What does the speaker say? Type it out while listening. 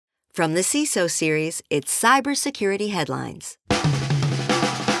From the CISO series, it's Cybersecurity Headlines.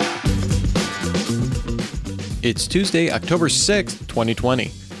 It's Tuesday, October 6th, 2020.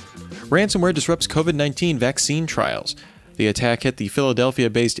 Ransomware disrupts COVID-19 vaccine trials. The attack hit the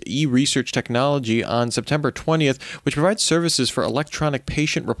Philadelphia-based eResearch Technology on September 20th, which provides services for electronic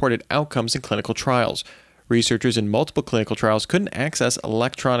patient-reported outcomes in clinical trials. Researchers in multiple clinical trials couldn't access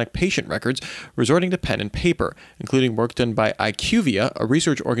electronic patient records, resorting to pen and paper, including work done by IQVIA, a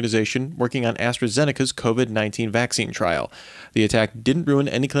research organization working on AstraZeneca's COVID-19 vaccine trial. The attack didn't ruin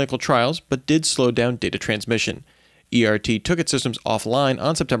any clinical trials, but did slow down data transmission. ERT took its systems offline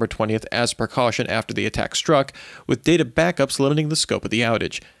on September 20th as a precaution after the attack struck, with data backups limiting the scope of the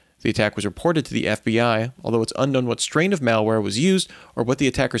outage. The attack was reported to the FBI, although it's unknown what strain of malware was used or what the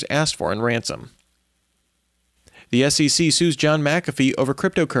attackers asked for in ransom. The SEC sues John McAfee over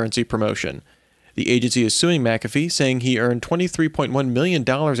cryptocurrency promotion. The agency is suing McAfee, saying he earned $23.1 million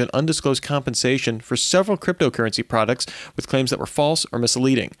in undisclosed compensation for several cryptocurrency products with claims that were false or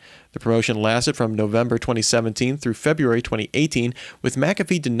misleading. The promotion lasted from November 2017 through February 2018, with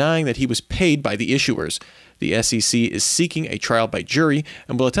McAfee denying that he was paid by the issuers. The SEC is seeking a trial by jury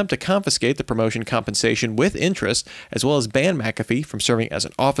and will attempt to confiscate the promotion compensation with interest, as well as ban McAfee from serving as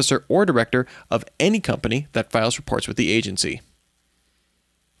an officer or director of any company that files reports with the agency.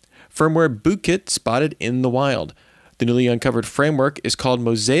 Firmware bootkit spotted in the wild. The newly uncovered framework is called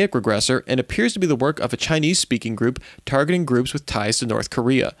Mosaic Regressor and appears to be the work of a Chinese-speaking group targeting groups with ties to North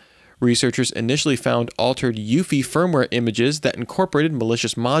Korea. Researchers initially found altered UEFI firmware images that incorporated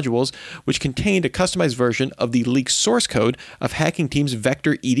malicious modules, which contained a customized version of the leaked source code of Hacking Team's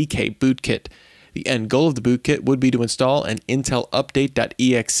Vector EDK bootkit. The end goal of the bootkit would be to install an Intel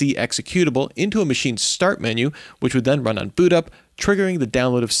Update.exe executable into a machine's start menu, which would then run on boot up, triggering the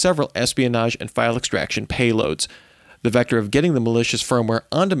download of several espionage and file extraction payloads. The vector of getting the malicious firmware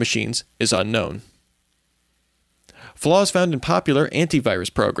onto machines is unknown. Flaws found in popular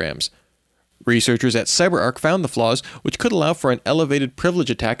antivirus programs. Researchers at CyberArk found the flaws, which could allow for an elevated privilege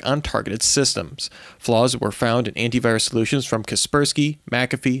attack on targeted systems. Flaws were found in antivirus solutions from Kaspersky,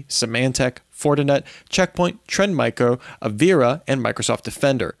 McAfee, Symantec, Fortinet, Checkpoint, Trend Micro, Avira, and Microsoft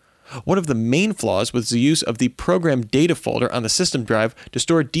Defender. One of the main flaws was the use of the program data folder on the system drive to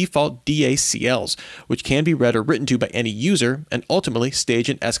store default DACLs, which can be read or written to by any user and ultimately stage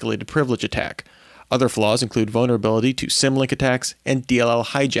an escalated privilege attack. Other flaws include vulnerability to symlink attacks and DLL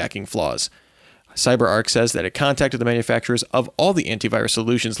hijacking flaws. CyberArk says that it contacted the manufacturers of all the antivirus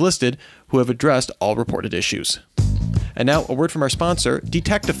solutions listed, who have addressed all reported issues. And now, a word from our sponsor,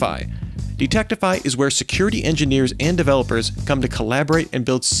 Detectify. Detectify is where security engineers and developers come to collaborate and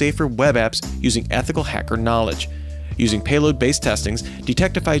build safer web apps using ethical hacker knowledge. Using payload-based testings,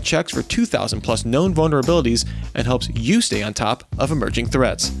 Detectify checks for 2,000 plus known vulnerabilities and helps you stay on top of emerging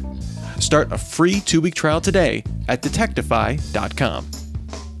threats. Start a free 2-week trial today at detectify.com.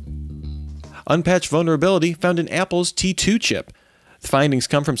 Unpatched vulnerability found in Apple's T2 chip. The findings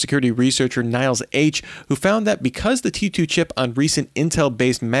come from security researcher Niles H., who found that because the T2 chip on recent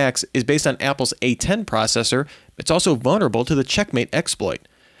Intel-based Macs is based on Apple's A10 processor, it's also vulnerable to the Checkmate exploit.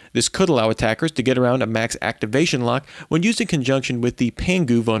 This could allow attackers to get around a Mac's activation lock when used in conjunction with the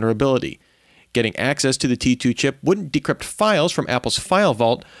Pangu vulnerability. Getting access to the T2 chip wouldn't decrypt files from Apple's file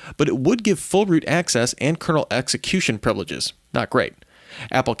vault, but it would give full root access and kernel execution privileges. Not great.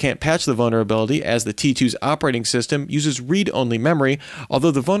 Apple can't patch the vulnerability as the T2's operating system uses read-only memory,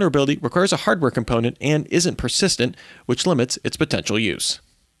 although the vulnerability requires a hardware component and isn't persistent, which limits its potential use.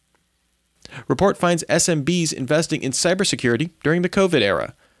 Report finds SMBs investing in cybersecurity during the COVID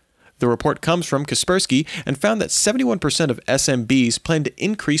era. The report comes from Kaspersky and found that 71% of SMBs plan to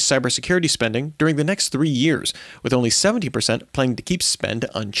increase cybersecurity spending during the next 3 years, with only 70% planning to keep spend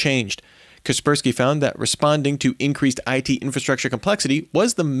unchanged. Kaspersky found that responding to increased IT infrastructure complexity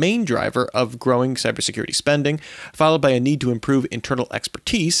was the main driver of growing cybersecurity spending, followed by a need to improve internal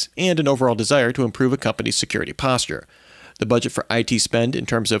expertise and an overall desire to improve a company's security posture. The budget for IT spend in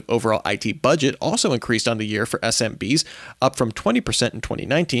terms of overall IT budget also increased on the year for SMBs, up from 20% in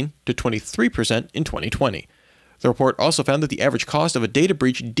 2019 to 23% in 2020. The report also found that the average cost of a data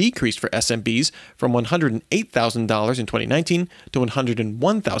breach decreased for SMBs from $108,000 in 2019 to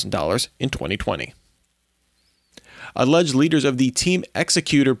 $101,000 in 2020. Alleged leaders of the Team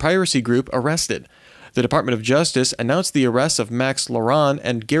Executor piracy group arrested. The Department of Justice announced the arrests of Max Laurent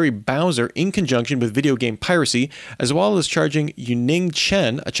and Gary Bowser in conjunction with video game piracy, as well as charging Yuning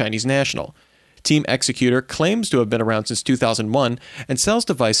Chen, a Chinese national. Team Executor claims to have been around since 2001 and sells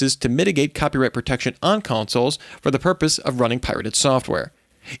devices to mitigate copyright protection on consoles for the purpose of running pirated software.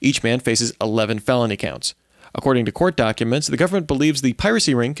 Each man faces 11 felony counts. According to court documents, the government believes the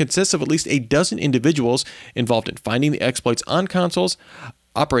piracy ring consists of at least a dozen individuals involved in finding the exploits on consoles,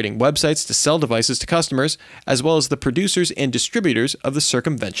 operating websites to sell devices to customers, as well as the producers and distributors of the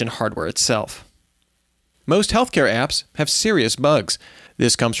circumvention hardware itself. Most healthcare apps have serious bugs.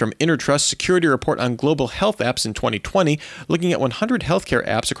 This comes from Intertrust's Security Report on Global Health Apps in 2020, looking at 100 healthcare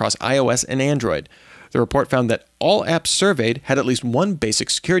apps across iOS and Android. The report found that all apps surveyed had at least one basic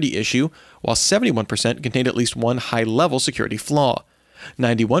security issue, while 71% contained at least one high-level security flaw.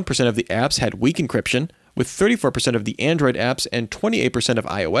 91% of the apps had weak encryption, with 34% of the Android apps and 28% of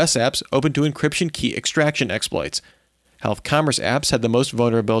iOS apps open to encryption key extraction exploits. Health commerce apps had the most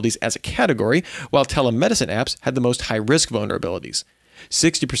vulnerabilities as a category, while telemedicine apps had the most high-risk vulnerabilities.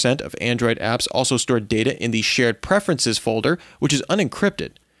 60% of Android apps also stored data in the Shared Preferences folder, which is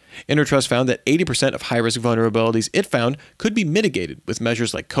unencrypted. Intertrust found that 80% of high-risk vulnerabilities it found could be mitigated with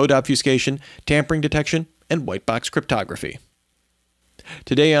measures like code obfuscation, tampering detection, and white box cryptography.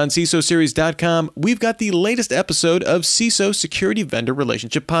 Today on CISOseries.com, we've got the latest episode of CISO Security Vendor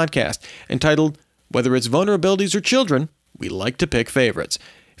Relationship Podcast, entitled Whether It's Vulnerabilities or Children, We Like to Pick Favorites,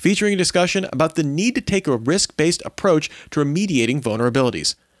 featuring a discussion about the need to take a risk-based approach to remediating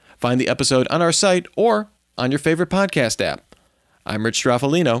vulnerabilities. Find the episode on our site or on your favorite podcast app. I'm Rich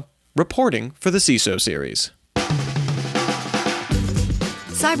Straffolino, reporting for the CISO Series.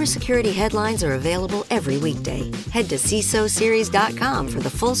 Cybersecurity headlines are available every weekday. Head to CISOseries.com for the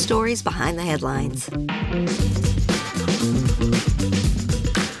full stories behind the headlines.